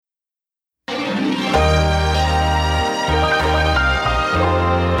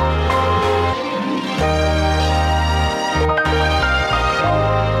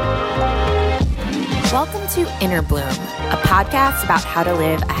to Inner Bloom, a podcast about how to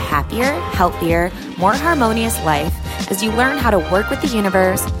live a happier, healthier, more harmonious life as you learn how to work with the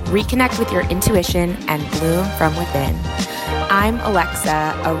universe, reconnect with your intuition, and bloom from within. I'm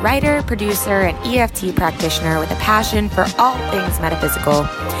Alexa, a writer, producer, and EFT practitioner with a passion for all things metaphysical.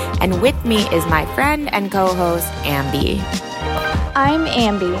 And with me is my friend and co-host, Ambi. I'm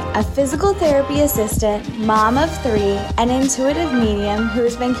Ambi, a physical therapy assistant, mom of 3, an intuitive medium who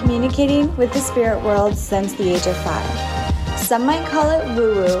has been communicating with the spirit world since the age of 5. Some might call it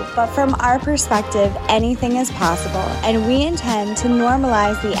woo-woo, but from our perspective, anything is possible, and we intend to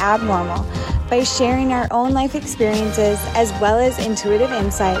normalize the abnormal by sharing our own life experiences as well as intuitive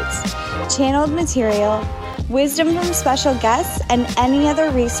insights, channeled material, wisdom from special guests, and any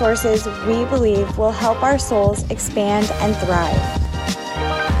other resources we believe will help our souls expand and thrive.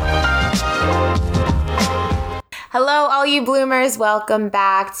 Hello, all you bloomers. Welcome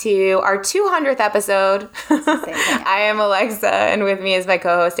back to our 200th episode. I am Alexa, and with me is my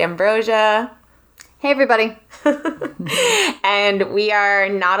co-host, Ambrosia. Hey, everybody. And we are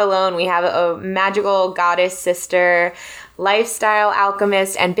not alone. We have a magical goddess sister, lifestyle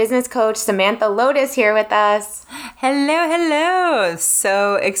alchemist, and business coach, Samantha Lotus, here with us. Hello.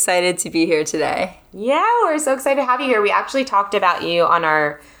 So excited to be here today. Yeah, we're so excited to have you here. We actually talked about you on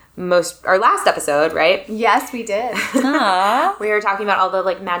our last episode, right? Yes, we did. We were talking about all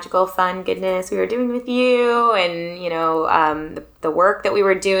the magical fun goodness we were doing with you, and the work that we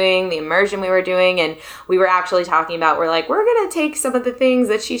were doing, the immersion we were doing, and we were actually talking about we're gonna take some of the things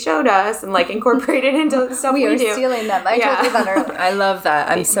that she showed us and incorporate it into the stuff we do. We were stealing them. I told you that earlier. I love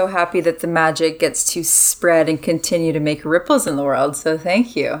that. I'm so happy that the magic gets to spread and continue to make ripples in the world. So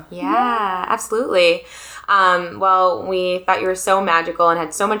thank you. Yeah, absolutely. Well, we thought you were so magical and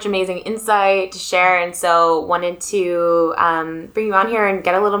had so much amazing insight to share, and so wanted to bring you on here and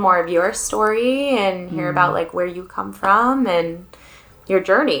get a little more of your story and hear about where you come from and your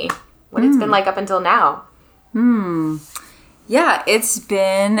journey, what it's been like up until now. Yeah, it's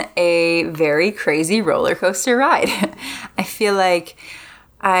been a very crazy roller coaster ride. I feel like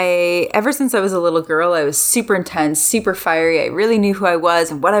ever since I was a little girl, I was super intense, super fiery. I really knew who I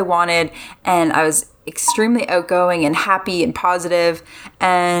was and what I wanted, and I was extremely outgoing and happy and positive.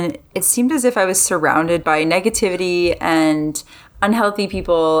 And it seemed as if I was surrounded by negativity and unhealthy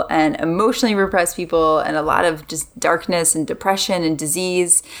people and emotionally repressed people and a lot of just darkness and depression and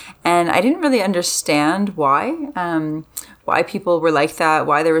disease. And I didn't really understand why people were like that,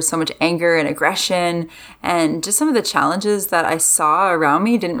 why there was so much anger and aggression, and just some of the challenges that I saw around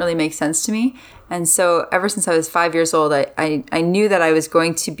me didn't really make sense to me. And so ever since I was 5 years old, I knew that I was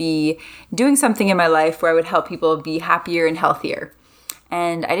going to be doing something in my life where I would help people be happier and healthier.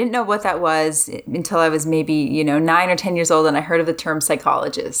 And I didn't know what that was until I was maybe, 9 or 10 years old, and I heard of the term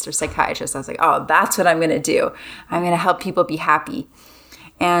psychologist or psychiatrist. I was like, oh, that's what I'm going to do. I'm going to help people be happy.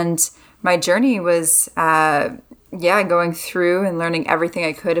 And my journey was going through and learning everything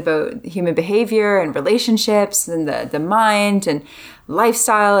I could about human behavior and relationships and the mind and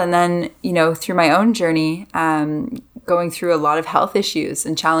lifestyle. And then, through my own journey, going through a lot of health issues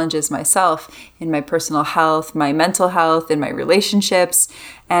and challenges myself in my personal health, my mental health, and my relationships.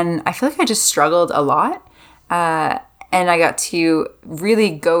 And I feel like I just struggled a lot. And I got to really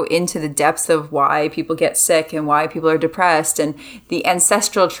go into the depths of why people get sick and why people are depressed, and the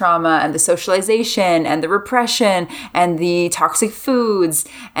ancestral trauma and the socialization and the repression and the toxic foods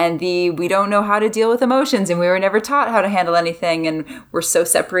and we don't know how to deal with emotions, and we were never taught how to handle anything, and we're so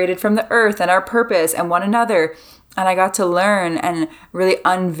separated from the earth and our purpose and one another. And I got to learn and really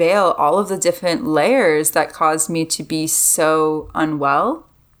unveil all of the different layers that caused me to be so unwell.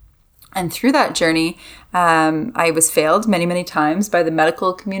 And through that journey, I was failed many, many times by the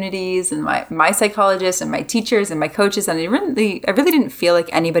medical communities and my psychologists and my teachers and my coaches. And I really didn't feel like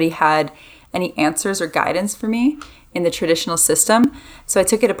anybody had any answers or guidance for me in the traditional system. So I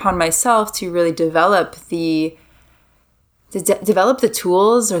took it upon myself to really develop the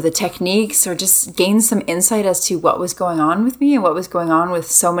tools or the techniques, or just gain some insight as to what was going on with me and what was going on with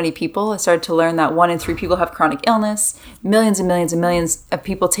so many people. I started to learn that 1 in 3 people have chronic illness. Millions and millions and millions of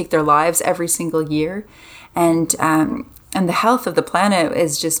people take their lives every single year. And the health of the planet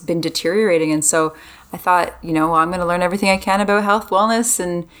has just been deteriorating. And so I thought, well, I'm going to learn everything I can about health, wellness.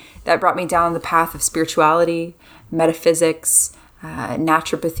 And that brought me down the path of spirituality, metaphysics,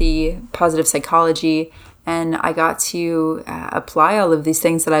 naturopathy, positive psychology. And I got to apply all of these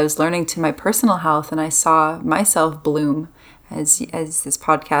things that I was learning to my personal health, and I saw myself bloom, as this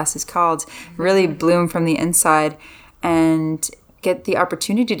podcast is called, really bloom from the inside. And get the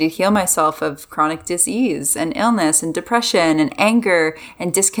opportunity to heal myself of chronic disease and illness and depression and anger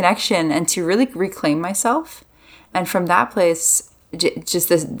and disconnection, and to really reclaim myself. And from that place, just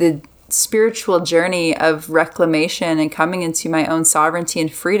the spiritual journey of reclamation and coming into my own sovereignty and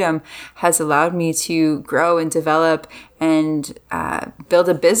freedom has allowed me to grow and develop and build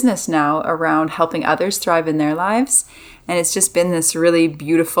a business now around helping others thrive in their lives. And it's just been this really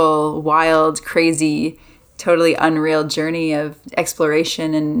beautiful, wild, crazy, totally unreal journey of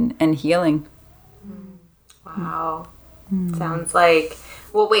exploration and healing. Wow. Sounds like,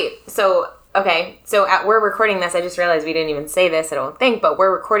 well, wait, so we're recording this. I just realized we didn't even say this, I don't think, but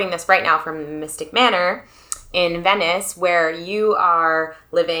we're recording this right now from Mystic Manor in Venice, where you are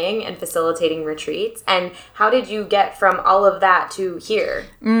living and facilitating retreats. And how did you get from all of that to here?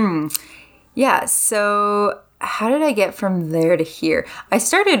 Yeah, so how did I get from there to here? I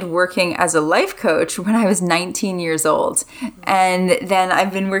started working as a life coach when I was 19 years old. And then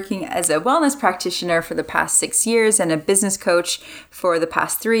I've been working as a wellness practitioner for the past 6 years and a business coach for the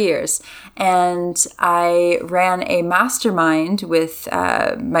past 3 years. And I ran a mastermind with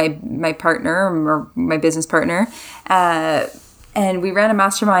my partner, or my business partner, and we ran a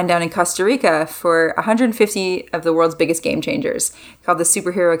mastermind down in Costa Rica for 150 of the world's biggest game changers, called the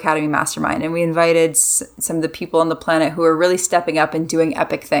Superhero Academy Mastermind. And we invited some of the people on the planet who are really stepping up and doing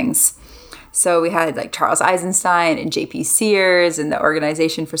epic things. So we had like Charles Eisenstein and J.P. Sears and the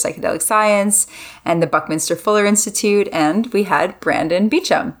Organization for Psychedelic Science and the Buckminster Fuller Institute. And we had Brandon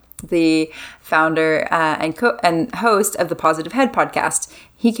Beacham, the founder and host of the Positive Head podcast.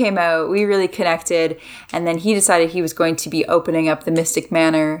 He came out, we really connected, and then he decided he was going to be opening up the Mystic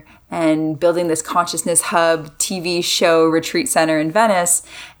Manor and building this consciousness hub, TV show, retreat center in Venice.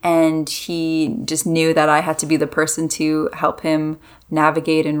 And he just knew that I had to be the person to help him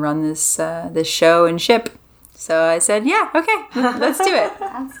navigate and run this show and ship. So I said, yeah, okay, let's do it.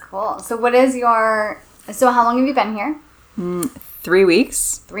 That's cool. So how long have you been here? 3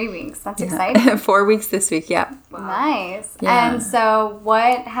 weeks. 3 weeks. That's exciting. 4 weeks this week, yeah. Wow. Nice. Yeah. And so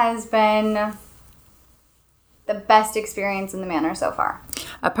what has been the best experience in the manor so far?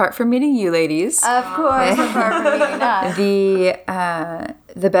 Apart from meeting you ladies. Of course, apart from meeting us.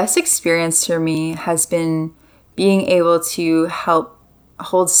 The best experience for me has been being able to help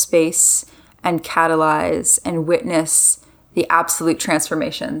hold space and catalyze and witness the absolute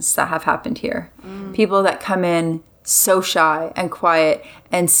transformations that have happened here. People that come in so shy and quiet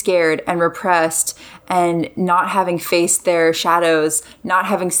and scared and repressed and not having faced their shadows, not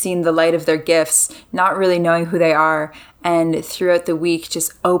having seen the light of their gifts, not really knowing who they are. And throughout the week,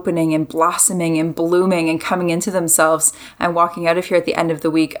 just opening and blossoming and blooming and coming into themselves and walking out of here at the end of the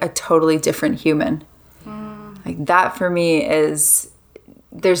week a totally different human. Like that for me is,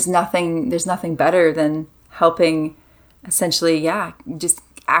 there's nothing better than helping essentially, just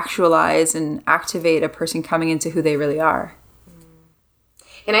actualize and activate a person coming into who they really are.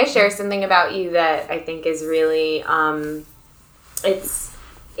 Can I share something about you that I think is really,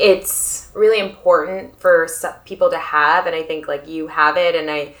 it's really important for people to have, and I think like you have it, and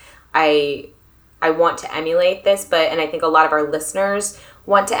I want to emulate this, and I think a lot of our listeners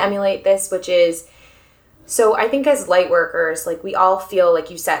want to emulate this, which is, so I think as light workers, like we all feel, like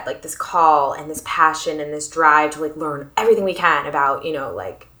you said, like this call and this passion and this drive to like learn everything we can about,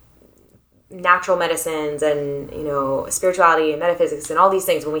 like natural medicines and, spirituality and metaphysics and all these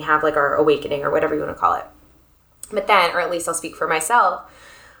things when we have like our awakening or whatever you want to call it. But then, or at least I'll speak for myself,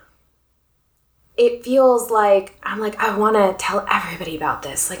 it feels like, I'm like, I want to tell everybody about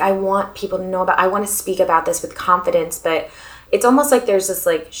this. Like I want people to know I want to speak about this with confidence, but it's almost like there's this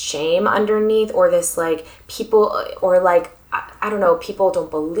like shame underneath, or this like people, or like, I don't know, people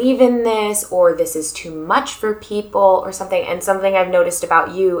don't believe in this, or this is too much for people or something. And something I've noticed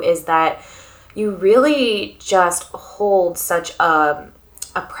about you is that you really just hold such a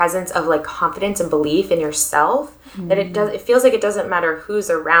presence of like confidence and belief in yourself that it feels like it doesn't matter who's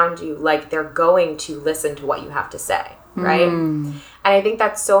around you, like they're going to listen to what you have to say. Right. And I think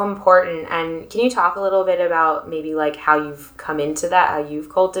that's so important. And can you talk a little bit about maybe like how you've come into that, how you've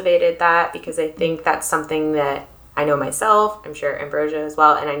cultivated that? Because I think that's something that I know myself, I'm sure Ambrosia as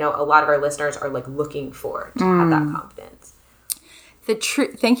well, and I know a lot of our listeners are like looking for to have that confidence.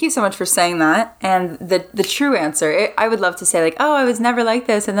 Thank you so much for saying that. And the true answer, I would love to say like, oh, I was never like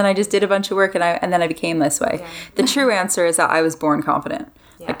this, and then I just did a bunch of work and then I became this way. Yeah. The true answer is that I was born confident.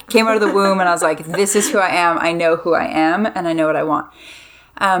 I came out of the womb and I was like, this is who I am. I know who I am and I know what I want.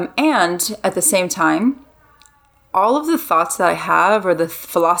 And at the same time, all of the thoughts that I have, or the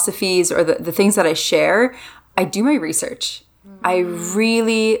philosophies, or the things that I share, I do my research. I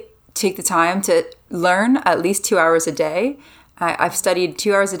really take the time to learn at least 2 hours a day. I've studied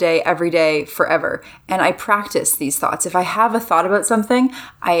 2 hours a day, every day, forever. And I practice these thoughts. If I have a thought about something,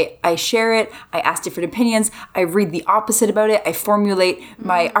 I share it. I ask different opinions. I read the opposite about it. I formulate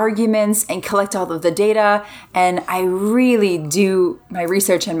my arguments and collect all of the data. And I really do my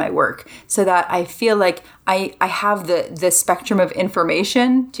research and my work so that I feel like I have the spectrum of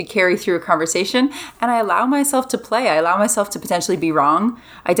information to carry through a conversation, and I allow myself to play. I allow myself to potentially be wrong.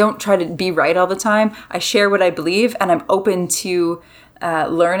 I don't try to be right all the time. I share what I believe, and I'm open to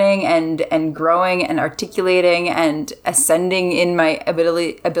learning and growing and articulating and ascending in my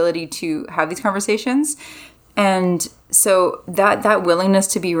ability to have these conversations. And so that willingness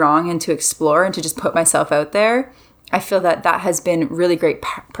to be wrong and to explore and to just put myself out there, I feel that has been really great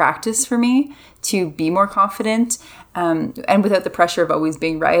practice for me to be more confident, and without the pressure of always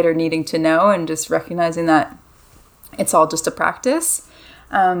being right or needing to know, and just recognizing that it's all just a practice.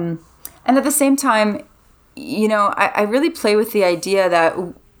 And at the same time, I really play with the idea that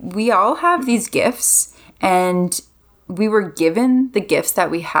we all have these gifts, and we were given the gifts that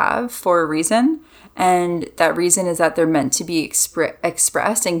we have for a reason. And that reason is that they're meant to be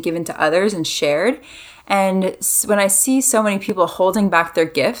expressed and given to others and shared. And when I see so many people holding back their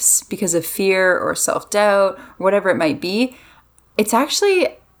gifts because of fear or self-doubt, or whatever it might be, it's actually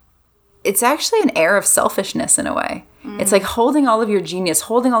an air of selfishness in a way. It's like holding all of your genius,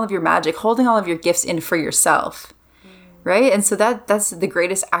 holding all of your magic, holding all of your gifts in for yourself, right? And so that's the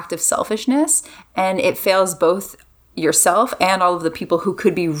greatest act of selfishness, and it fails both yourself and all of the people who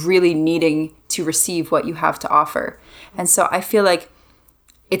could be really needing to receive what you have to offer. And so I feel like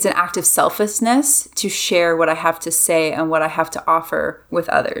it's an act of selflessness to share what I have to say and what I have to offer with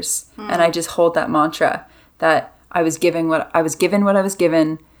others. And I just hold that mantra that I was given what I was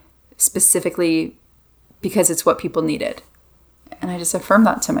given specifically because it's what people needed. And I just affirm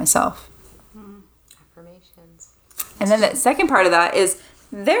that to myself. Affirmations. And then the second part of that is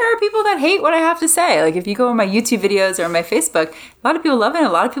there are people that hate what I have to say. Like if you go on my YouTube videos or my Facebook, a lot of people love it, and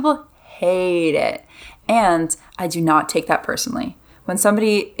a lot of people hate it. And I do not take that personally. When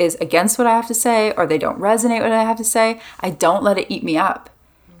somebody is against what I have to say or they don't resonate with what I have to say, I don't let it eat me up,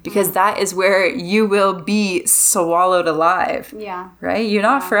 because that is where you will be swallowed alive. Yeah. Right? You're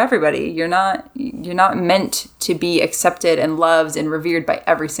not for everybody. You're not meant to be accepted and loved and revered by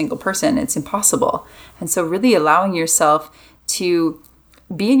every single person. It's impossible. And so really allowing yourself to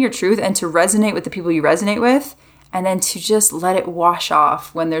be in your truth and to resonate with the people you resonate with, and then to just let it wash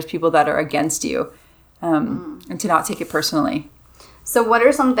off when there's people that are against you, and to not take it personally. So what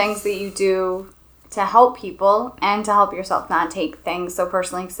are some things that you do to help people and to help yourself not take things so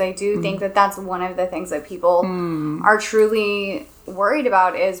personally? Because I do think that that's one of the things that people are truly worried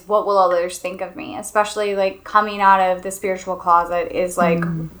about, is what will others think of me? Especially like coming out of the spiritual closet is like,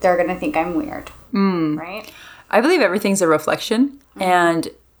 they're going to think I'm weird, right? I believe everything's a reflection, and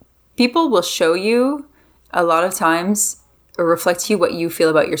people will show you a lot of times or reflect to you what you feel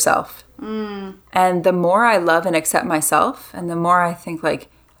about yourself. And the more I love and accept myself, and the more I think like,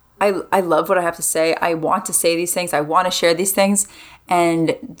 I love what I have to say. I want to say these things. I want to share these things.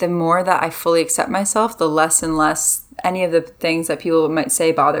 And the more that I fully accept myself, the less and less any of the things that people might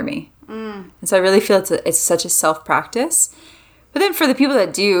say bother me. And so I really feel it's such a self-practice. But then for the people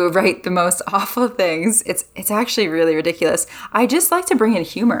that do write the most awful things, it's actually really ridiculous. I just like to bring in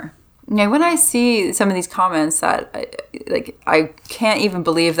humor. When I see some of these comments that I can't even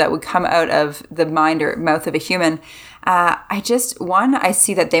believe that would come out of the mind or mouth of a human, I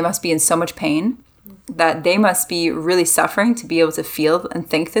see that they must be in so much pain, that they must be really suffering to be able to feel and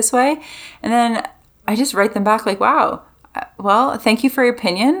think this way. And then I just write them back like, wow, well, thank you for your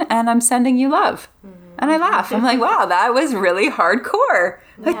opinion, and I'm sending you love. And I laugh. I'm like, wow, that was really hardcore.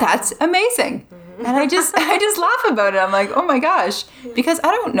 Like, that's amazing. And I just laugh about it. I'm like, oh my gosh, because I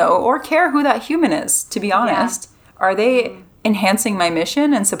don't know or care who that human is, to be honest. Yeah. Are they enhancing my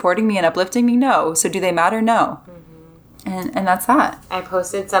mission and supporting me and uplifting me? No. So do they matter? No. And that's that. I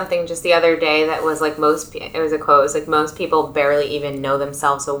posted something just the other day that was like, it was a quote, it was like, most people barely even know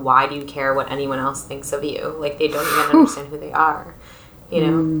themselves, so why do you care what anyone else thinks of you? Like, they don't even understand who they are. You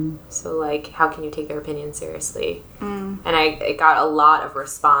know? So, like, how can you take their opinion seriously? And I got a lot of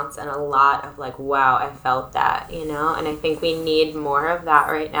response and a lot of, like, wow, I felt that, you know? And I think we need more of that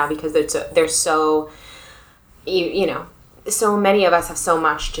right now, because there's so, you know, so many of us have so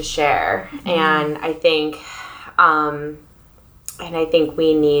much to share. And I think,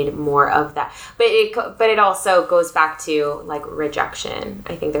 we need more of that. But it also goes back to, like, rejection.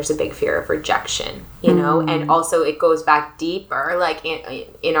 I think there's a big fear of rejection, you know? And also it goes back deeper, like,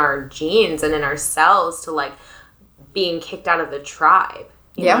 in our genes and in our cells, to, like, being kicked out of the tribe.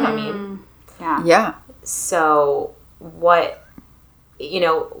 You know what I mean? Yeah. Yeah. So what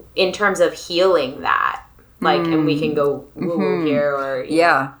in terms of healing that, like, and we can go woo-woo here or,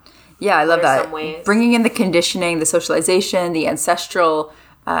 Yeah, I love that. Some ways. Bringing in the conditioning, the socialization, the ancestral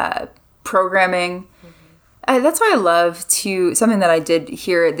programming. That's why I love something that I did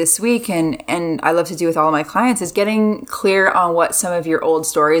here this week and I love to do with all of my clients is getting clear on what some of your old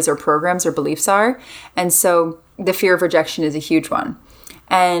stories or programs or beliefs are. And so the fear of rejection is a huge one.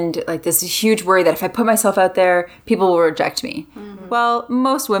 And like this huge worry that if I put myself out there, people will reject me. Mm-hmm. Well,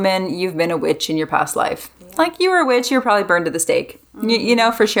 most women, you've been a witch in your past life. Yeah. Like you were a witch, you were probably burned to the stake,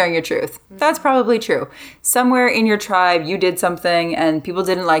 for sharing your truth. Mm-hmm. That's probably true. Somewhere in your tribe, you did something and people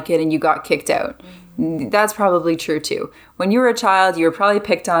didn't like it and you got kicked out. Mm-hmm. That's probably true too. When you were a child, you were probably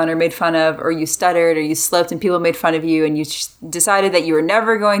picked on or made fun of, or you stuttered or you slipped and people made fun of you and you decided that you were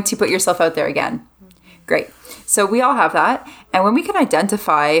never going to put yourself out there again. Mm-hmm. Great. So we all have that. And when we can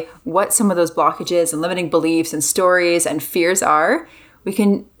identify what some of those blockages and limiting beliefs and stories and fears are, we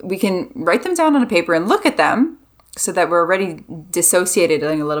can write them down on a paper and look at them so that we're already dissociated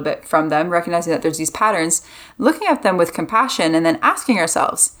a little bit from them, recognizing that there's these patterns, looking at them with compassion and then asking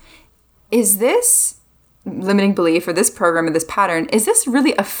ourselves, is this limiting belief or this program or this pattern, is this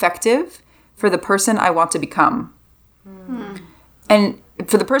really effective for the person I want to become? Mm-hmm. And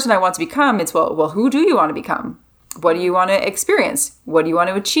for the person I want to become, it's, well, who do you want to become? What do you want to experience? What do you want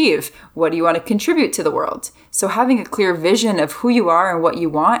to achieve? What do you want to contribute to the world? So having a clear vision of who you are and what you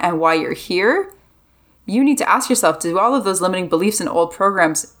want and why you're here, you need to ask yourself, do all of those limiting beliefs and old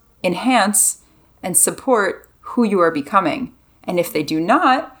programs enhance and support who you are becoming? And if they do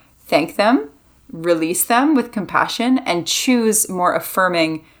not, thank them, release them with compassion, and choose more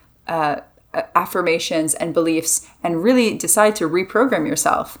affirming affirmations and beliefs and really decide to reprogram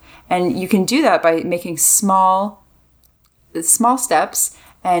yourself. And you can do that by making small steps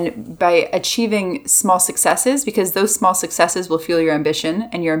and by achieving small successes, because those small successes will fuel your ambition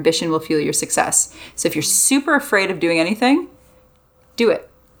and your ambition will fuel your success. So if you're super afraid of doing anything, do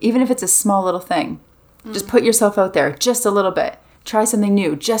it. Even if it's a small little thing. Just put yourself out there just a little bit. Try something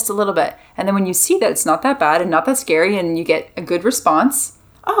new just a little bit. And then when you see that it's not that bad and not that scary and you get a good response,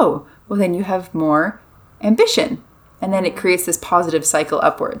 well, then you have more ambition. And then it creates this positive cycle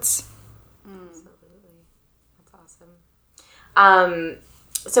upwards. Absolutely. That's awesome.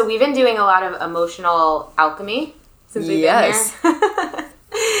 So we've been doing a lot of emotional alchemy since we've been here.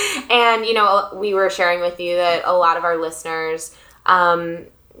 And, we were sharing with you that a lot of our listeners,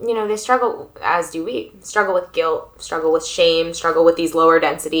 they struggle, as do we, struggle with guilt, struggle with shame, struggle with these lower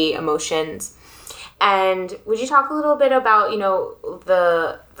density emotions. And would you talk a little bit about,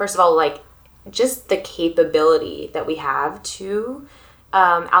 first of all, like just the capability that we have to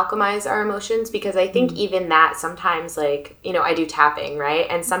alchemize our emotions? Because I think even that sometimes, like, I do tapping, right?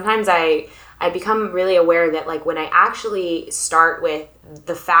 And sometimes I become really aware that, like, when I actually start with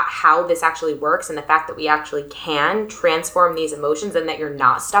the fact how this actually works and the fact that we actually can transform these emotions and that you're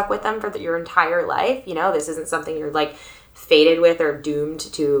not stuck with them for your entire life, this isn't something you're like fated with or doomed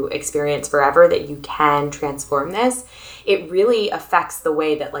to experience forever, that you can transform this. It really affects the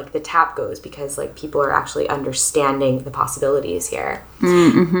way that like the tap goes, because like people are actually understanding the possibilities here.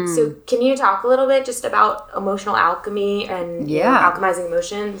 Mm-hmm. So can you talk a little bit just about emotional alchemy and alchemizing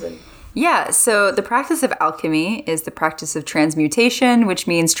emotions? Yeah, so the practice of alchemy is the practice of transmutation, which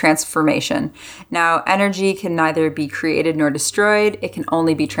means transformation. Now, energy can neither be created nor destroyed. It can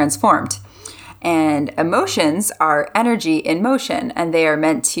only be transformed. And emotions are energy in motion, and they are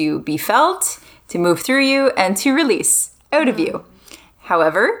meant to be felt, to move through you, and to release out of you.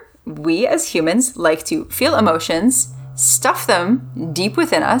 However, we as humans like to feel emotions, stuff them deep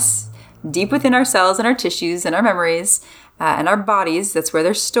within us, deep within our cells and our tissues and our memories and our bodies. That's where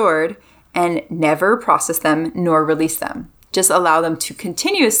they're stored, and never process them nor release them. Just allow them to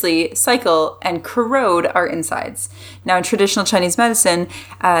continuously cycle and corrode our insides. Now, in traditional Chinese medicine,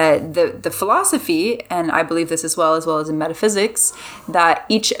 the philosophy, and I believe this as well as in metaphysics, that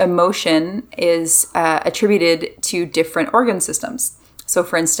each emotion is attributed to different organ systems. So,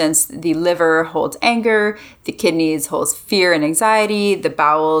 for instance, the liver holds anger, the kidneys holds fear and anxiety, the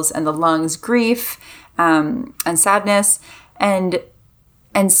bowels and the lungs grief and sadness, and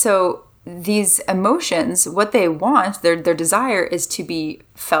so these emotions, what they want, their desire is to be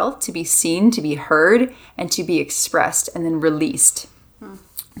felt, to be seen, to be heard, and to be expressed and then released.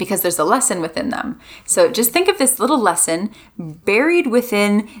 Because there's a lesson within them. So just think of this little lesson buried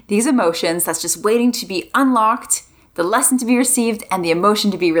within these emotions that's just waiting to be unlocked, the lesson to be received, and the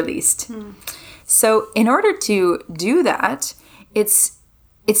emotion to be released. So in order to do that, it's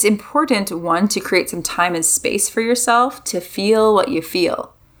important, one, to create some time and space for yourself to feel what you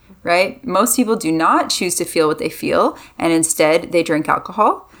feel. right? Most people do not choose to feel what they feel, and instead they drink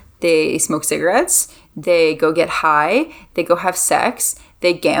alcohol, they smoke cigarettes, they go get high, they go have sex,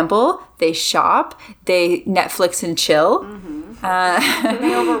 they gamble, they shop, they Netflix and chill.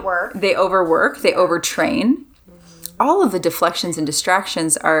 They overwork. They overtrain. All of the deflections and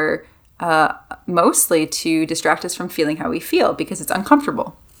distractions are mostly to distract us from feeling how we feel because it's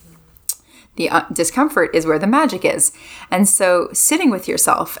uncomfortable. The discomfort is where the magic is. And so sitting with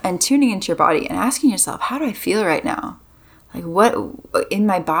yourself and tuning into your body and asking yourself, how do I feel right now? Like what in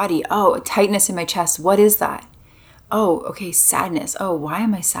my body? Oh, tightness in my chest. What is that? Oh, okay, sadness. Oh, why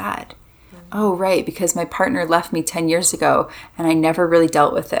am I sad? Oh, right, because my partner left me 10 years ago and I never really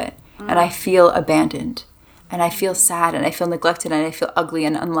dealt with it. And I feel abandoned. And I feel sad and I feel neglected and I feel ugly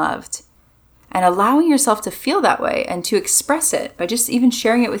and unloved. And allowing yourself to feel that way and to express it by just even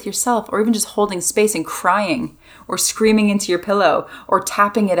sharing it with yourself or even just holding space and crying or screaming into your pillow or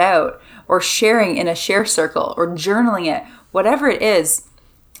tapping it out or sharing in a share circle or journaling it, whatever it is,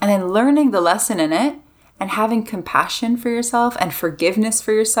 and then learning the lesson in it and having compassion for yourself and forgiveness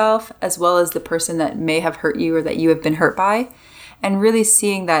for yourself as well as the person that may have hurt you or that you have been hurt by, and really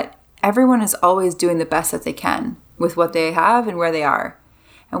seeing that everyone is always doing the best that they can with what they have and where they are.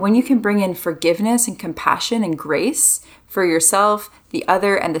 And when you can bring in forgiveness and compassion and grace for yourself, the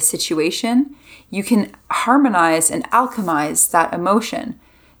other, and the situation, you can harmonize and alchemize that emotion.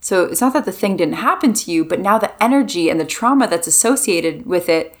 So it's not that the thing didn't happen to you, but now the energy and the trauma that's associated with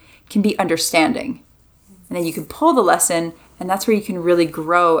it can be understanding. And then you can pull the lesson, and that's where you can really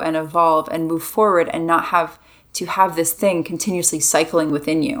grow and evolve and move forward and not have to have this thing continuously cycling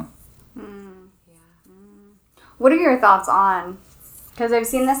within you. What are your thoughts on, because I've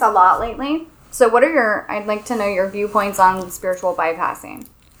seen this a lot lately, so I'd like to know your viewpoints on spiritual bypassing.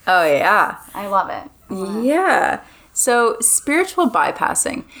 Oh, yeah. I love it. Yeah. So spiritual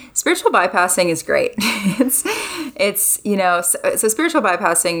bypassing is great. it's so spiritual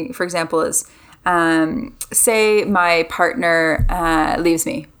bypassing, for example, is say my partner leaves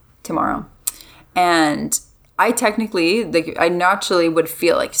me tomorrow, and I naturally would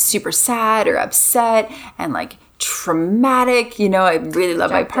feel like super sad or upset and like traumatic. I really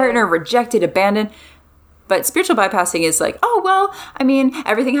love my partner, rejected, abandoned. But spiritual bypassing is like, oh, well, I mean,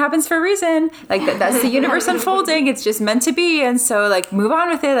 everything happens for a reason. Like that's the universe unfolding. It's just meant to be. And so like move on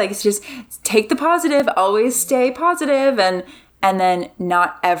with it. Like it's just take the positive, always stay positive, and then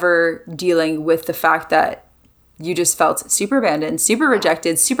not ever dealing with the fact that you just felt super abandoned, super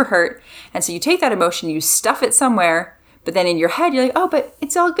rejected, super hurt. And so you take that emotion, you stuff it somewhere, but then in your head, you're like, oh, but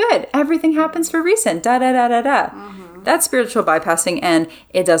it's all good. Everything happens for a reason. Da, da, da, da, da. Mm-hmm. That's spiritual bypassing, and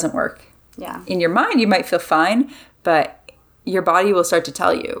it doesn't work. Yeah. In your mind, you might feel fine, but your body will start to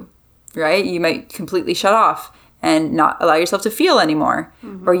tell you, right? You might completely shut off and not allow yourself to feel anymore.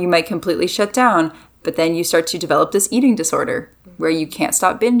 Mm-hmm. Or you might completely shut down, but then you start to develop this eating disorder where you can't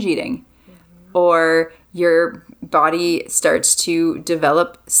stop binge eating. Mm-hmm. Or your body starts to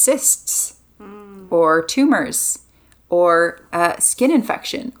develop cysts or tumors or skin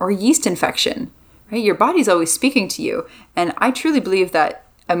infection or yeast infection, right? Your body's always speaking to you. And I truly believe that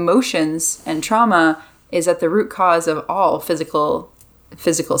emotions and trauma is at the root cause of all physical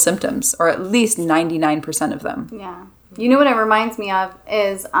symptoms, or at least 99% of them. Yeah. You know what it reminds me of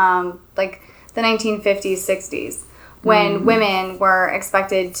is like the 1950s, 60s, when women were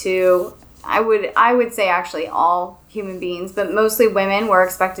expected to, I would say actually all human beings, but mostly women were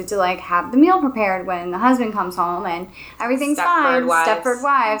expected to like have the meal prepared when the husband comes home and everything's fine. Stepford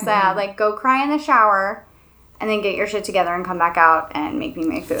wives. Yeah, like go cry in the shower and then get your shit together and come back out and make me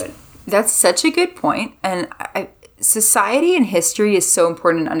my food. That's such a good point. And society and history is so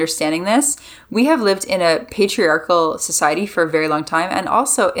important in understanding this. We have lived in a patriarchal society for a very long time, and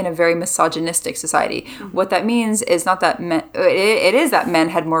also in a very misogynistic society. Mm-hmm. What that means is not that it is that men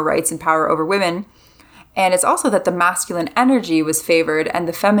had more rights and power over women. And it's also that the masculine energy was favored and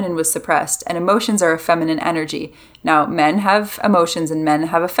the feminine was suppressed. And emotions are a feminine energy. Now, men have emotions and men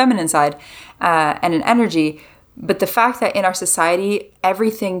have a feminine side and an energy. But the fact that in our society,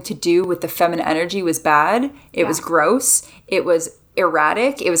 everything to do with the feminine energy was bad, it was gross, it was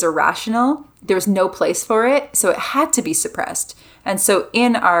erratic, it was irrational, there was no place for it, so it had to be suppressed. And so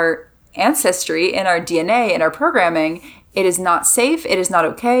in our ancestry, in our DNA, in our programming, it is not safe, it is not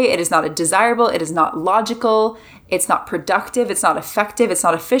okay, it is not desirable, it is not logical, it's not productive, it's not effective, it's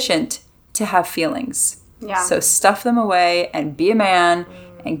not efficient to have feelings. Yeah. So stuff them away and be a man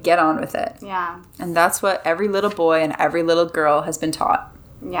and get on with it. Yeah. And that's what every little boy and every little girl has been taught.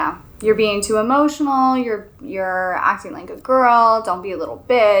 Yeah. You're being too emotional. You're acting like a girl. Don't be a little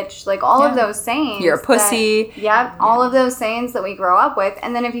bitch. Like all of those sayings. You're a pussy. All of those sayings that we grow up with.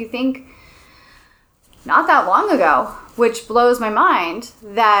 And then if you think not that long ago, which blows my mind,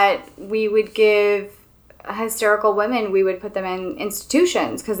 that we would give hysterical women, we would put them in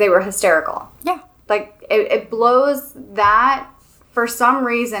institutions because they were hysterical. Yeah. Like it blows that for some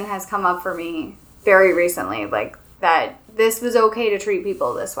reason has come up for me very recently. Like that this was okay to treat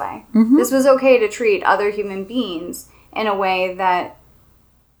people this way. Mm-hmm. This was okay to treat other human beings in a way that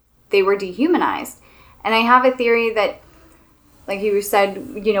they were dehumanized. And I have a theory that, like you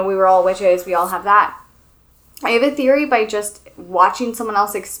said, we were all witches, we all have that. I have a theory by just watching someone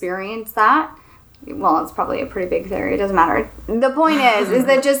else experience that. Well, it's probably a pretty big theory. It doesn't matter. The point is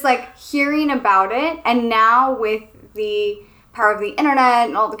that just like hearing about it, and now with the power of the internet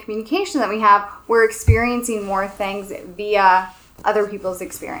and all the communication that we have, we're experiencing more things via other people's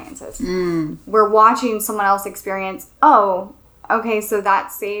experiences. We're watching someone else experience, oh, okay, so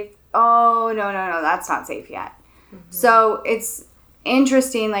that's safe. Oh, no, that's not safe yet. Mm-hmm. So it's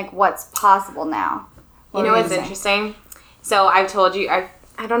interesting, like, what's possible now. You know what's interesting? So I've told you, I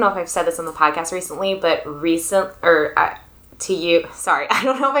don't know if I've said this on the podcast recently, but to you, sorry, I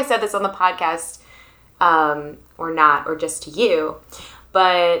don't know if I said this on the podcast or not, or just to you,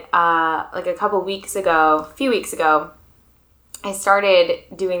 but like a few weeks ago, I started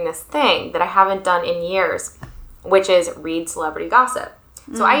doing this thing that I haven't done in years, which is read celebrity gossip.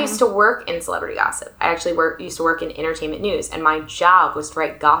 So I used to work in celebrity gossip. I actually used to work in entertainment news, and my job was to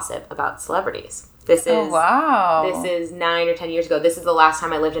write gossip about celebrities. This is 9 or 10 years ago. This is the last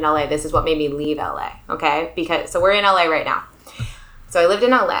time I lived in LA. This is what made me leave LA, okay? So we're in LA right now. So I lived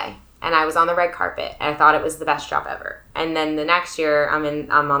in LA, and I was on the red carpet, and I thought it was the best job ever. And then the next year,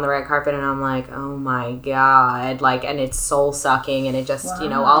 I'm on the red carpet, and I'm like, oh my God, like, and it's soul sucking, and it just,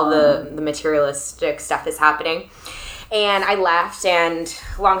 all the materialistic stuff is happening. And I left, and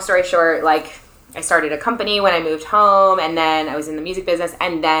long story short, like, I started a company when I moved home, and then I was in the music business,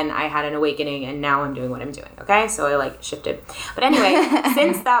 and then I had an awakening, and now I'm doing what I'm doing, okay? So I, like, shifted. But anyway,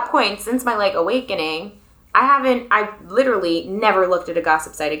 since that point, since my, like, awakening, I literally never looked at a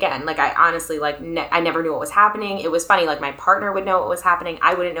gossip site again. Like, I honestly, like, I never knew what was happening. It was funny, like, my partner would know what was happening.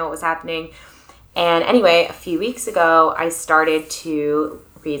 I wouldn't know what was happening. And anyway, a few weeks ago, I started to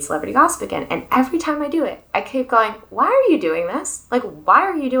read celebrity gossip again. And every time I do it, I keep going, why are you doing this? Like, why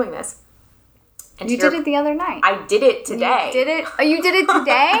are you doing this? And you did it the other night. I did it today. You did it? Oh, you did it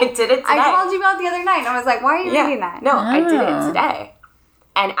today? I did it today. I called you about the other night, and I was like, why are you reading that? No, I did it today.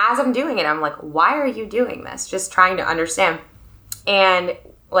 And as I'm doing it, I'm like, why are you doing this? Just trying to understand. And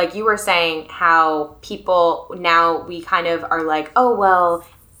like you were saying, how people now, we kind of are like, oh, well,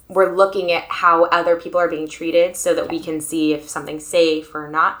 we're looking at how other people are being treated so that we can see if something's safe or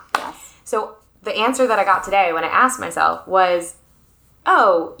not. Yes. So the answer that I got today when I asked myself was,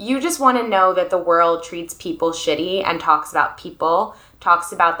 oh, you just want to know that the world treats people shitty and talks about people,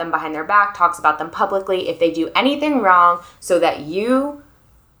 talks about them behind their back, talks about them publicly if they do anything wrong so that you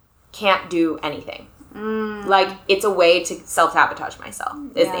can't do anything. Like, it's a way to self-sabotage myself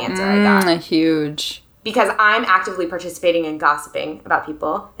is the answer I got. Huge. Because I'm actively participating in gossiping about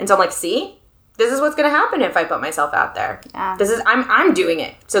people. And so I'm like, see? This is what's going to happen if I put myself out there. Yeah. I'm doing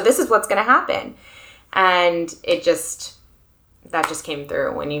it. So this is what's going to happen. And that just came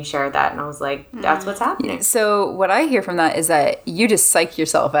through when you shared that, and I was like, that's what's happening. So what I hear from that is that you just psych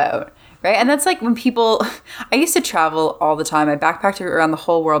yourself out, right? And that's like when I used to travel all the time. I backpacked around the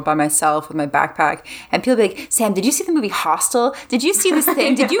whole world by myself with my backpack, and people would be like, Sam, did you see the movie Hostel? Did you see this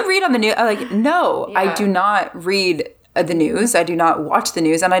thing? Did you read on the news? I'm like, no, I do not read the news. I do not watch the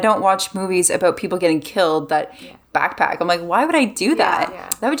news, and I don't watch movies about people getting killed that backpack. I'm like, why would I do that? Yeah.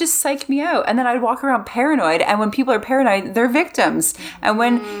 That would just psych me out. And then I'd walk around paranoid, and when people are paranoid, they're victims.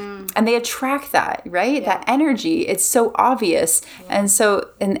 And they attract that, right? That energy. It's so obvious. And so,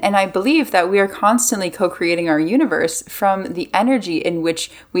 and I believe that we are constantly co-creating our universe from the energy in which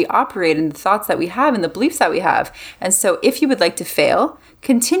we operate and the thoughts that we have and the beliefs that we have. And so if you would like to fail,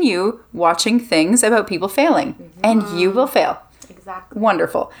 continue watching things about people failing, and you will fail. Exactly.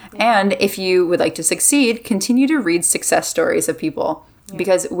 Wonderful. Yeah. And if you would like to succeed, continue to read success stories of people.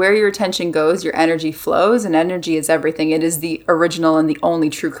 Because where your attention goes, your energy flows, and energy is everything. It is the original and the only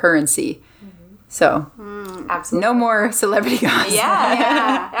true currency. So, absolutely. No more celebrity gossip.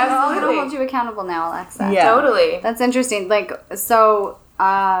 Yeah. I'm going to hold you accountable now, Alexa. Yeah. Totally. That's interesting. Like, so,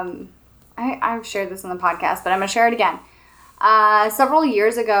 I've shared this on the podcast, but I'm going to share it again. Several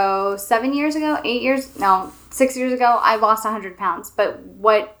years ago, 6 years ago, I lost 100 pounds. But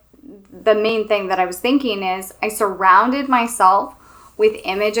the main thing that I was thinking is I surrounded myself with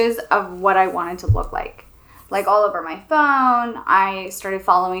images of what I wanted to look like all over my phone. I started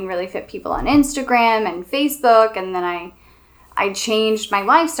following really fit people on Instagram and Facebook, and then I changed my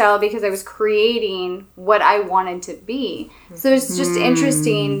lifestyle because I was creating what I wanted to be. So it's just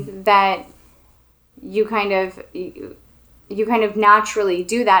interesting that you kind of naturally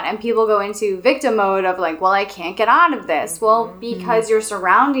do that, and people go into victim mode of like, well, I can't get out of this. Well, because you're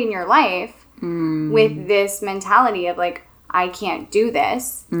surrounding your life with this mentality of like, I can't do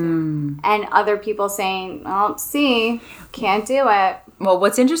this. And other people saying, oh, see, can't do it. Well,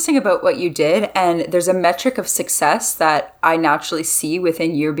 what's interesting about what you did, and there's a metric of success that I naturally see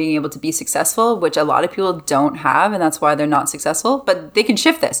within you being able to be successful, which a lot of people don't have, and that's why they're not successful, but they can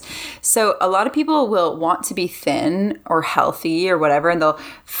shift this. So a lot of people will want to be thin or healthy or whatever, and they'll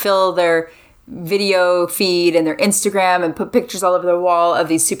fill their video feed and their Instagram and put pictures all over the wall of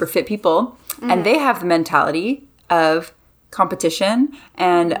these super fit people. And they have the mentality of competition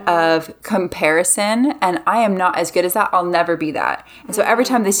and of comparison, and I am not as good as that. I'll never be that. And so every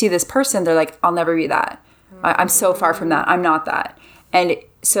time they see this person, they're like, I'll never be that. I'm so far from that. I'm not that. And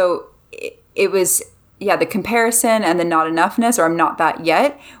so it was, the comparison and the not enoughness, or I'm not that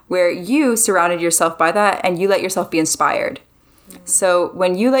yet, where you surrounded yourself by that and you let yourself be inspired. So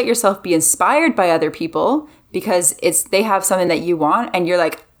when you let yourself be inspired by other people because they have something that you want, and you're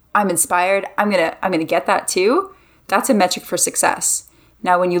like, I'm inspired, I'm gonna get that too. That's a metric for success.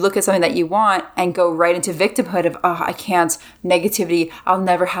 Now, when you look at something that you want and go right into victimhood of, oh, I can't, negativity, I'll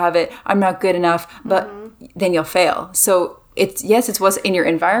never have it, I'm not good enough, but then you'll fail. So it's what's in your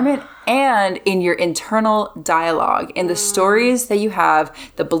environment and in your internal dialogue, in the stories that you have,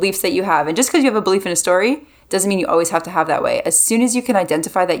 the beliefs that you have. And just because you have a belief in a story doesn't mean you always have to have that way. As soon as you can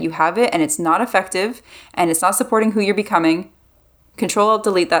identify that you have it and it's not effective and it's not supporting who you're becoming,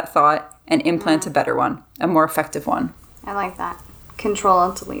 Control-Alt-Delete that thought and implant a better one, a more effective one. I like that.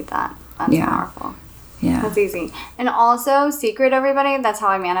 Control-Alt-Delete that. That's powerful. Yeah. That's easy. And also, secret, everybody, that's how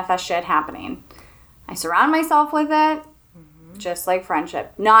I manifest shit happening. I surround myself with it, just like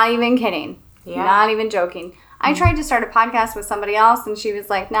friendship. Not even kidding. Yeah. Not even joking. I tried to start a podcast with somebody else, and she was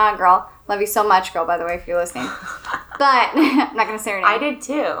like, nah, girl. Love you so much, girl, by the way, if you're listening. But I'm not going to say her name. I did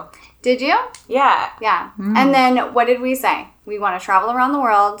too. Did you? Yeah. Yeah. And then what did we say? We want to travel around the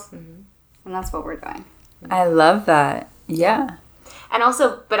world, and that's what we're doing. I love that. Yeah. And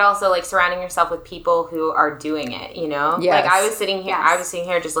also like surrounding yourself with people who are doing it, you know? Yes. Like I was sitting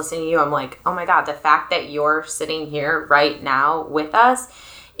here just listening to you. I'm like, oh my God, the fact that you're sitting here right now with us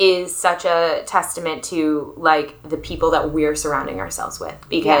is such a testament to like the people that we're surrounding ourselves with,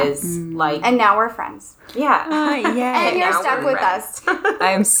 because like, and now we're friends. Yeah. And you're stuck with us.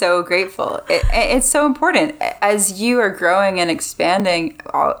 I am so grateful. It's so important. As you are growing and expanding,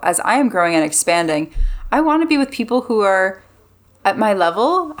 as I am growing and expanding, I want to be with people who are at my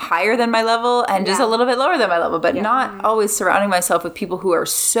level, higher than my level, and just a little bit lower than my level, but not always surrounding myself with people who are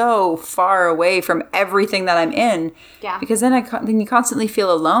so far away from everything that I'm in. Yeah. Because then you constantly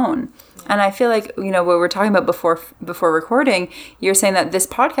feel alone. And I feel like, you know, what we're talking about before recording, you're saying that this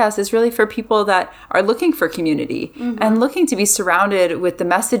podcast is really for people that are looking for community and looking to be surrounded with the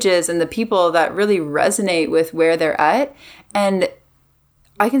messages and the people that really resonate with where they're at. And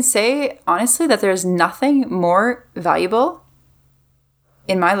I can say, honestly, that there's nothing more valuable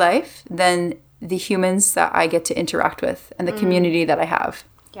in my life than the humans that I get to interact with and the community that I have.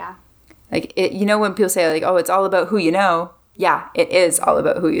 Yeah. Like, you know, when people say, like, oh, it's all about who you know. Yeah, it is all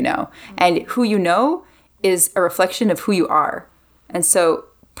about who you know. And who you know is a reflection of who you are. And so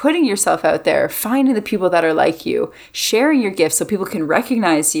putting yourself out there, finding the people that are like you, sharing your gifts so people can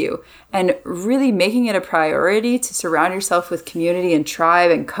recognize you, and really making it a priority to surround yourself with community and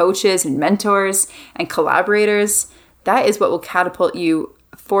tribe and coaches and mentors and collaborators, that is what will catapult you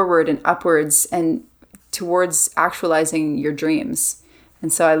forward and upwards and towards actualizing your dreams.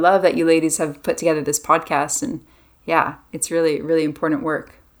 And so I love that you ladies have put together this podcast, and yeah, it's really, really important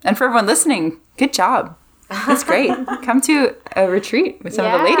work. And for everyone listening, good job. That's great. Come to a retreat with some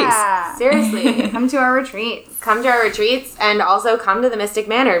of the ladies. Seriously. Come to our retreats. Come to our retreats, and also come to the Mystic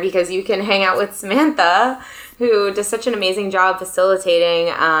Manor, because you can hang out with Samantha, who does such an amazing job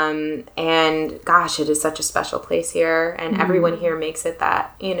facilitating. And gosh, it is such a special place here, and everyone here makes it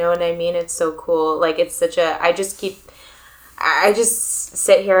that. You know what I mean? It's so cool. Like, it's such a, I just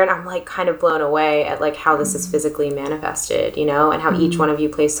sit here and I'm like kind of blown away at like how this is physically manifested, you know, and how each one of you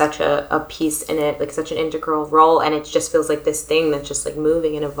plays such a piece in it, like such an integral role, and it just feels like this thing that's just like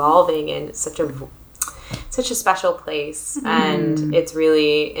moving and evolving, and it's such a special place. And it's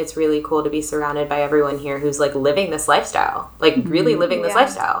really cool to be surrounded by everyone here who's like living this lifestyle, like really living this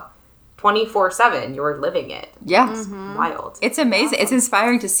lifestyle. 24/7. You're living it. Yes. Wild. It's amazing. It's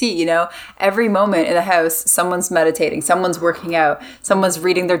inspiring to see, you know, every moment in the house, someone's meditating, someone's working out, someone's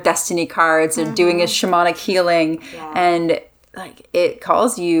reading their destiny cards and doing a shamanic healing. Yeah. And like, it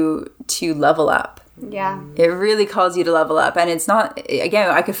calls you to level up. Yeah. It really calls you to level up. And it's not,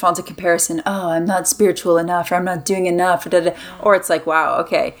 again, I could fall into comparison. Oh, I'm not spiritual enough, or I'm not doing enough. Or it's like, wow,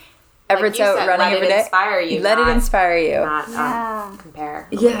 okay. Everett's you out said, running every day. Inspire you. Let it inspire you. Not compare.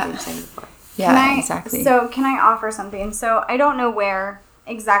 Yeah. Yeah, exactly. So can I offer something? So I don't know where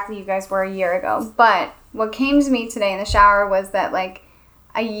exactly you guys were a year ago, but what came to me today in the shower was that like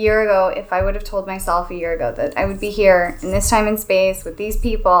a year ago, if I would have told myself a year ago that I would be here in this time and space with these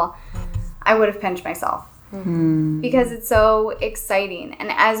people, I would have pinched myself. Because it's so exciting. And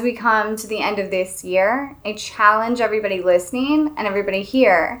as we come to the end of this year, I challenge everybody listening and everybody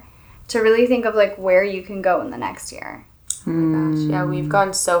here to really think of like where you can go in the next year. Oh my gosh. Yeah, we've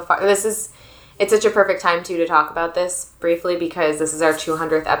gone so far. It's such a perfect time too to talk about this briefly, because this is our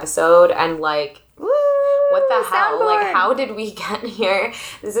 200th episode, and like, what the hell? Soundboard. Like, how did we get here?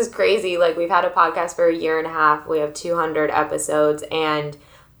 This is crazy. Like, we've had a podcast for a year and a half. We have 200 episodes, and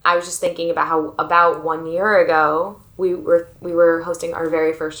I was just thinking about how about 1 year ago we were hosting our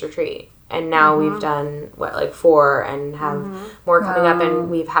very first retreat. And now we've done, 4, and have more coming up.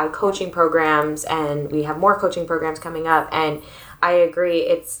 And we've had coaching programs, and we have more coaching programs coming up. And I agree,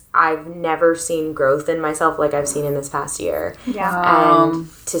 I've never seen growth in myself like I've seen in this past year. Yeah. And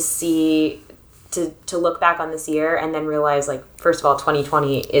to see, to look back on this year and then realize, like, first of all,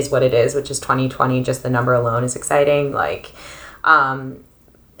 2020 is what it is, which is 2020. Just the number alone is exciting. Like,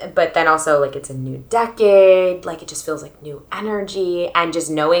 but then also, like, it's a new decade. Like, it just feels like new energy. And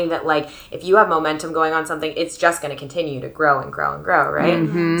just knowing that, like, if you have momentum going on something, it's just going to continue to grow and grow and grow,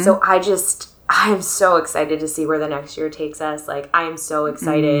 right? So I'm so excited to see where the next year takes us. Like, I am so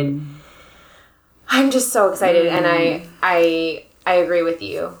excited. I'm just so excited. And I agree with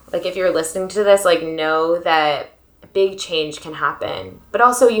you. Like, if you're listening to this, like, know that big change can happen. But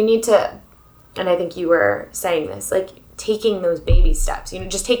also you need to, and I think you were saying this, like, taking those baby steps, you know,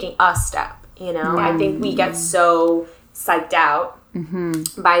 just taking a step, you know. I think we get so psyched out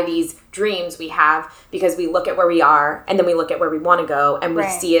by these dreams we have because we look at where we are and then we look at where we want to go and we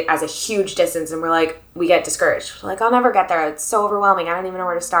see it as a huge distance and we're like, we get discouraged. We're like, I'll never get there. It's so overwhelming. I don't even know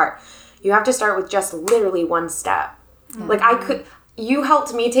where to start. You have to start with just literally one step. Like, you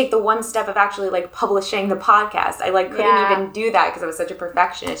helped me take the one step of actually, like, publishing the podcast. I, like, couldn't even do that because I was such a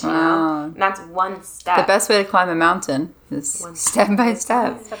perfectionist, you know? And that's one step. The best way to climb a mountain is step by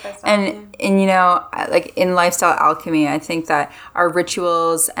step. And you know, like, in Lifestyle Alchemy, I think that our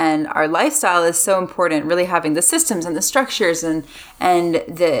rituals and our lifestyle is so important, really having the systems and the structures and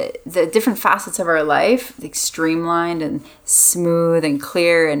the different facets of our life, like, streamlined and smooth and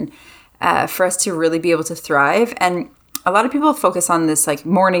clear, and for us to really be able to thrive. And a lot of people focus on this, like,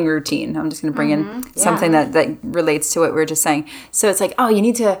 morning routine. I'm just going to bring in something that relates to what we were just saying. So it's like, oh, you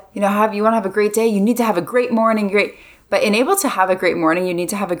need to, you know, you want to have a great day. You need to have a great morning, but in able to have a great morning, you need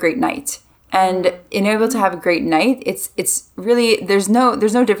to have a great night. And in able to have a great night, it's really, there's no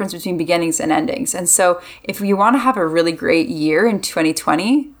difference between beginnings and endings. And so if you want to have a really great year in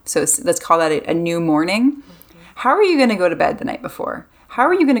 2020, so let's call that a new morning, how are you going to go to bed the night before? How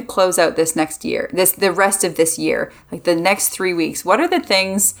are you going to close out this next year, the rest of this year, like the next 3 weeks? What are the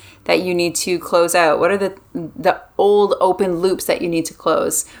things that you need to close out? What are the old open loops that you need to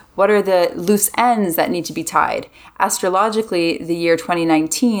close? What are the loose ends that need to be tied? Astrologically, the year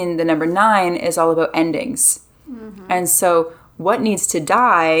 2019, the number 9 is all about endings. And so what needs to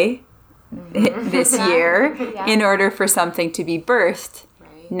die this year in order for something to be birthed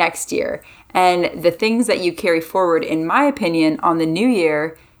next year? And the things that you carry forward, in my opinion, on the new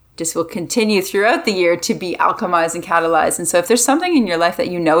year just will continue throughout the year to be alchemized and catalyzed. And so if there's something in your life that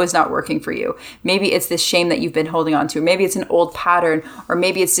you know is not working for you, maybe it's this shame that you've been holding on to, or maybe it's an old pattern, or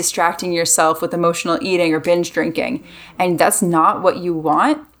maybe it's distracting yourself with emotional eating or binge drinking, and that's not what you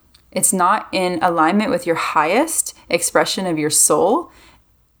want, it's not in alignment with your highest expression of your soul,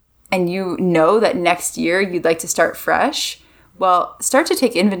 and you know that next year you'd like to start fresh, well, start to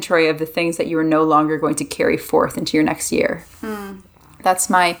take inventory of the things that you are no longer going to carry forth into your next year.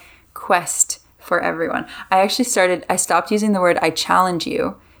 That's my quest for everyone. I stopped using the word I challenge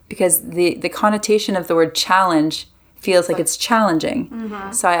you because the connotation of the word challenge feels like it's challenging.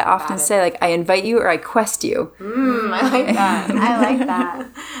 So I often say, like, I invite you or I quest you. I like that. I like that.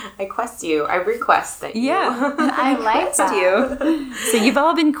 I quest you. I request that you. Yeah. I like that. you. So you've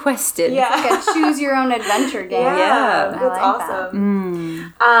all been quested. Yeah. Like a choose your own adventure game. Yeah. That's I like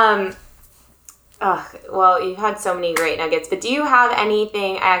awesome. Well, you've had so many great nuggets, but do you have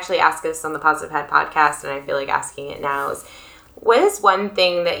anything? I actually asked this on the Positive Head podcast, and I feel like asking it now is, what is one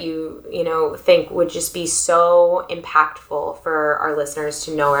thing that you think would just be so impactful for our listeners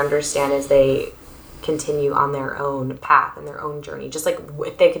to know or understand as they continue on their own path and their own journey? Just like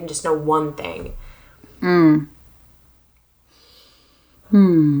if they can just know one thing.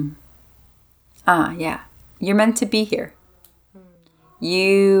 Yeah. You're meant to be here.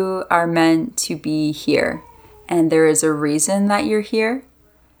 You are meant to be here. And there is a reason that you're here.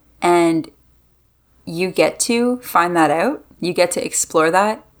 And you get to find that out. You get to explore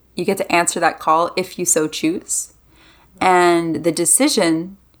that. You get to answer that call if you so choose. And the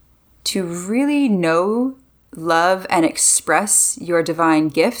decision to really know, love, and express your divine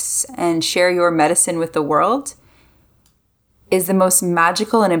gifts and share your medicine with the world is the most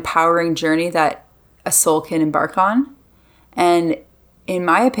magical and empowering journey that a soul can embark on. And in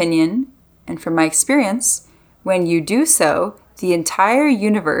my opinion, and from my experience, when you do so, the entire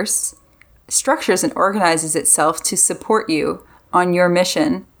universe structures and organizes itself to support you on your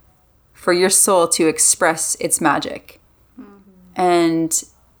mission for your soul to express its magic. And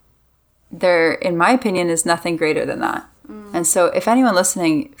there, in my opinion, is nothing greater than that. And so if anyone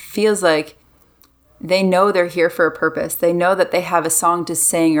listening feels like they know they're here for a purpose, they know that they have a song to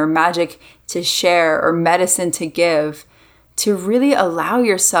sing or magic to share or medicine to give, to really allow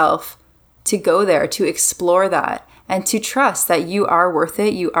yourself to go there, to explore that, and to trust that you are worth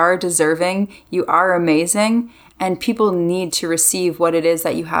it, you are deserving, you are amazing, and people need to receive what it is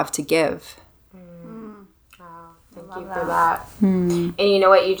that you have to give. Thank you for that. And you know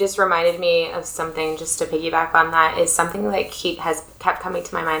what? You just reminded me of something, just to piggyback on that, is something that has kept coming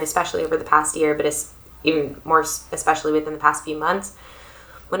to my mind, especially over the past year, but it's even more especially within the past few months.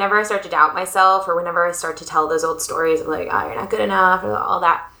 Whenever I start to doubt myself, or whenever I start to tell those old stories of like, oh, you're not good enough, or all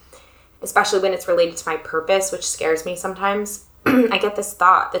that, especially when it's related to my purpose, which scares me sometimes, I get this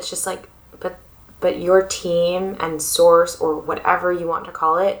thought that's just like, but your team and source, or whatever you want to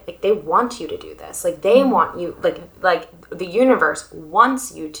call it, like, they want you to do this. Like, they want you, like the universe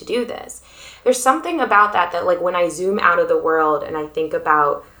wants you to do this. There's something about that like, when I zoom out of the world and I think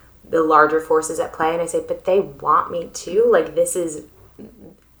about the larger forces at play, and I say, but they want me to, like, this is,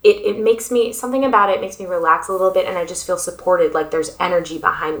 it makes me, something about it makes me relax a little bit, and I just feel supported. Like, there's energy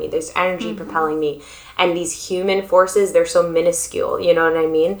behind me, there's energy propelling me, and these human forces, they're so minuscule, you know what I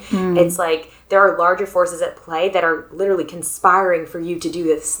mean? It's like, there are larger forces at play that are literally conspiring for you to do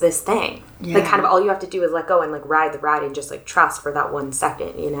this thing. Yeah. Like, kind of all you have to do is let go and like ride the ride and just like trust for that 1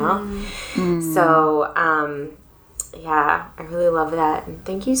 second, you know? So, yeah, I really love that. And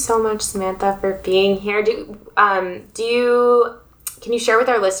thank you so much, Samantha, for being here. Can you share with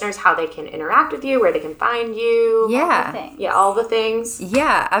our listeners how they can interact with you, where they can find you? Yeah. All the things.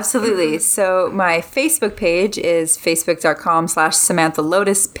 Yeah, absolutely. So my Facebook page is facebook.com/Samantha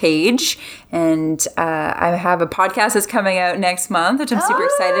Lotus page. And I have a podcast that's coming out next month, which I'm super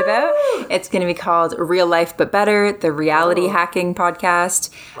excited about. It's going to be called Real Life But Better, the reality hacking podcast.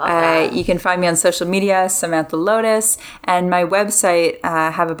 You can find me on social media, Samantha Lotus. And my website,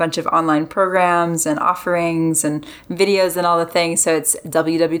 have a bunch of online programs and offerings and videos and all the things. So it's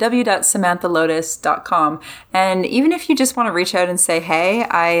www.samanthalotus.com. And even if you just want to reach out and say, hey,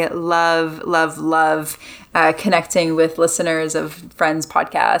 I love connecting with listeners of friends'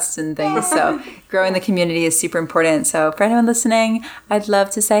 podcasts and things. So growing the community is super important. So for anyone listening, I'd love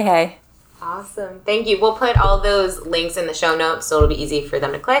to say hey. Awesome. Thank you. We'll put all those links in the show notes so it'll be easy for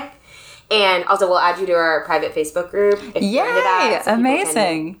them to click. And also, we'll add you to our private Facebook group if you're into that. So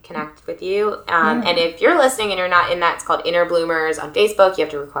amazing. People can connect with you. And if you're listening and you're not in that, it's called Inner Bloomers on Facebook. You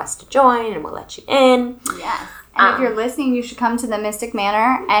have to request to join, and we'll let you in. Yes. And if you're listening, you should come to the Mystic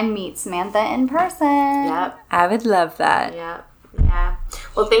Manor and meet Samantha in person. Yep. I would love that. Yep. Yeah.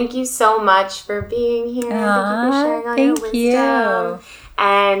 Well, thank you so much for being here. Thank you for sharing all your wisdom. You.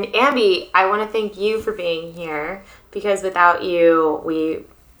 And Ambi, I want to thank you for being here, because without you, we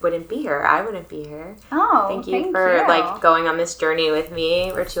wouldn't be here. I wouldn't be here. Oh, thank you for like going on this journey with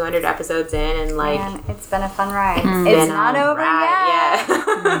me. We're 200 episodes in, and like, man, it's been a fun ride. It's not over yet.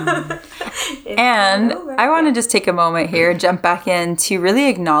 Yeah. And I want to just take a moment here, jump back in to really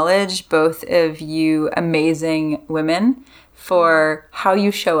acknowledge both of you amazing women for how you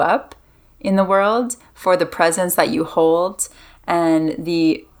show up in the world, for the presence that you hold, and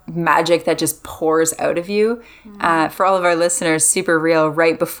the magic that just pours out of you. For all of our listeners, super real,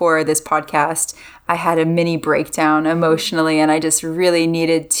 right before this podcast, I had a mini breakdown emotionally, and I just really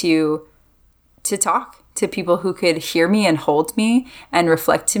needed to talk to people who could hear me and hold me and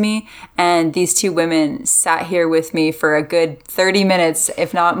reflect to me. And these two women sat here with me for a good 30 minutes,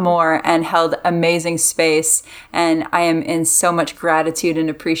 if not more, and held amazing space. And I am in so much gratitude and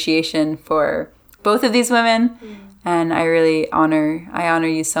appreciation for both of these women. And I really honor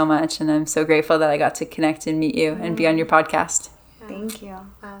you so much. And I'm so grateful that I got to connect and meet you and be on your podcast. Thank you.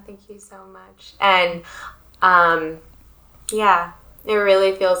 Thank you so much. And yeah, it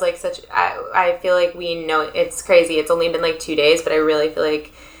really feels like I feel like we know, it's crazy. It's only been like 2 days, but I really feel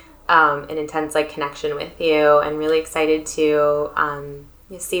like an intense like connection with you, and really excited to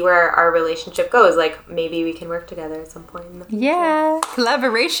see where our relationship goes. Like maybe we can work together at some point in the future. Yeah.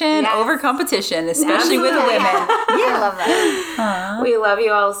 Collaboration over competition, especially with women. I love that. We love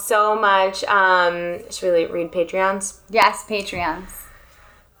you all so much. Should we read Patreons? Yes, Patreons.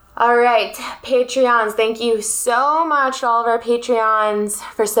 All right, Patreons, thank you so much to all of our Patreons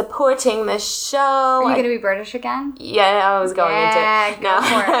for supporting the show. Are you going to be British again? Yeah, I was going into it. Go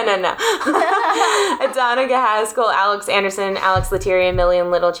for it. No. Adana Gahaskell, Alex Anderson, Alex Lettieri,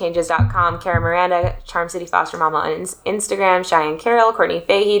 MillionLittleChanges.com, Kara Miranda, Charm City Foster Mama on Instagram, Cheyenne Carroll, Courtney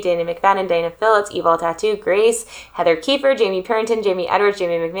Fahey, Dana McFadden, Dana Phillips, Evil Tattoo, Grace, Heather Kiefer, Jamie Parrington, Jamie Edwards,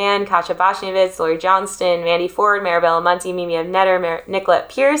 Jamie McMahon, Kasha Bashnievitz, Lori Johnston, Mandy Ford, Maribel Muncie, Mimi Netter, Nicolette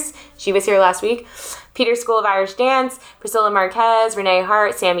Pierce. She was here last week. Peter School of Irish Dance, Priscilla Marquez, Renee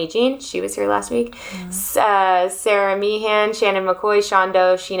Hart, Sammy Jean. She was here last week. Sarah Meehan, Shannon McCoy, Sean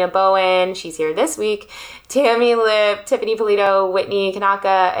Doe, Sheena Bowen. She's here this week. Tammy Lip, Tiffany Polito, Whitney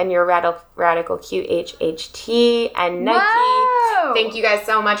Kanaka, and your radical QHHT, and Nike. Whoa! Thank you guys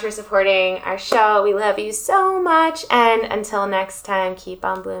so much for supporting our show. We love you so much. And until next time, keep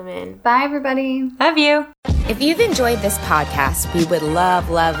on blooming. Bye, everybody. Love you. If you've enjoyed this podcast, we would love,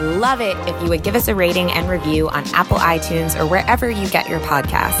 love, love it if you would give us a rating and review on Apple iTunes or wherever you get your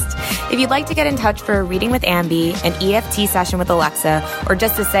podcast. If you'd like to get in touch for a reading with Ambi, an EFT session with Alexa, or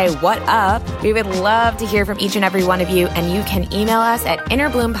just to say what up, we would love to hear from each and every one of you, and you can email us at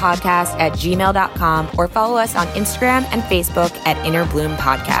innerbloom.podcast@gmail.com or follow us on Instagram and Facebook at Innerbloom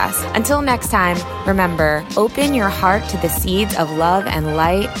Podcast. Until next time, remember, open your heart to the seeds of love and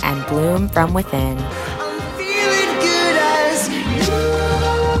light and bloom from within.